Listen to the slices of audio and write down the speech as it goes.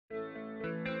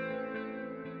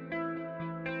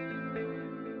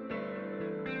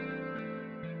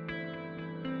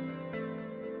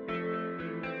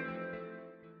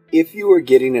If you are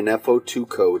getting an F02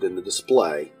 code in the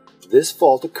display, this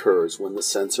fault occurs when the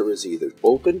sensor is either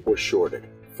open or shorted.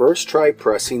 First, try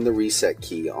pressing the reset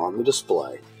key on the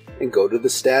display and go to the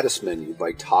status menu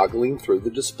by toggling through the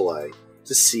display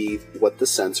to see what the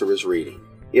sensor is reading.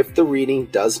 If the reading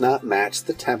does not match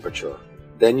the temperature,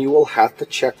 then you will have to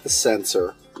check the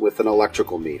sensor with an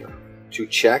electrical meter. To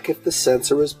check if the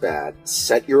sensor is bad,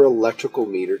 set your electrical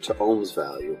meter to ohms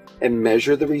value and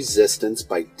measure the resistance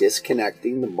by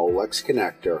disconnecting the Molex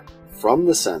connector from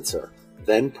the sensor.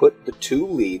 Then put the two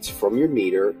leads from your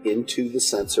meter into the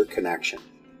sensor connection.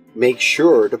 Make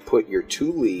sure to put your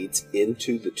two leads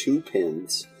into the two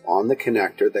pins on the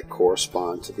connector that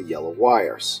correspond to the yellow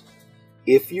wires.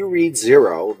 If you read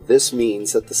 0, this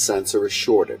means that the sensor is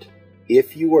shorted.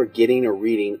 If you are getting a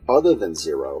reading other than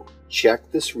 0,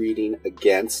 check this reading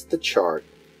against the chart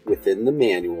within the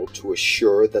manual to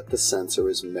assure that the sensor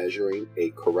is measuring a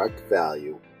correct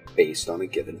value based on a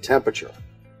given temperature.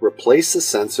 Replace the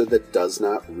sensor that does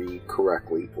not read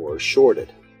correctly or is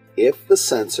shorted. If the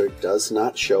sensor does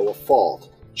not show a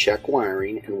fault, check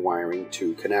wiring and wiring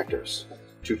two connectors.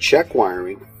 To check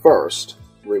wiring, first,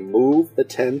 remove the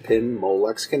 10-pin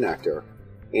Molex connector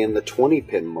and the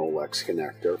 20-pin Molex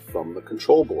connector from the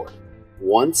control board.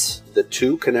 Once the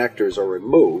two connectors are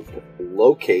removed,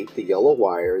 locate the yellow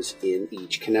wires in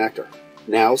each connector.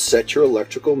 Now set your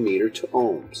electrical meter to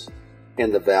ohms,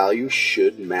 and the value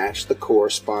should match the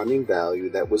corresponding value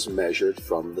that was measured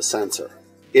from the sensor.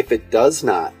 If it does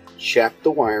not, check the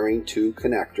wiring two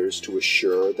connectors to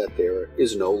assure that there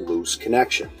is no loose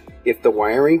connection. If the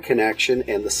wiring connection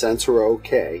and the sensor are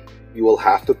okay, you will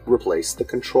have to replace the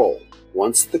control.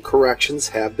 Once the corrections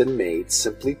have been made,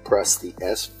 simply press the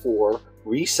S4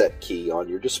 reset key on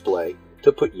your display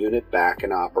to put unit back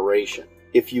in operation.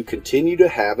 If you continue to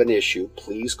have an issue,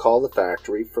 please call the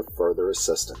factory for further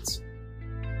assistance.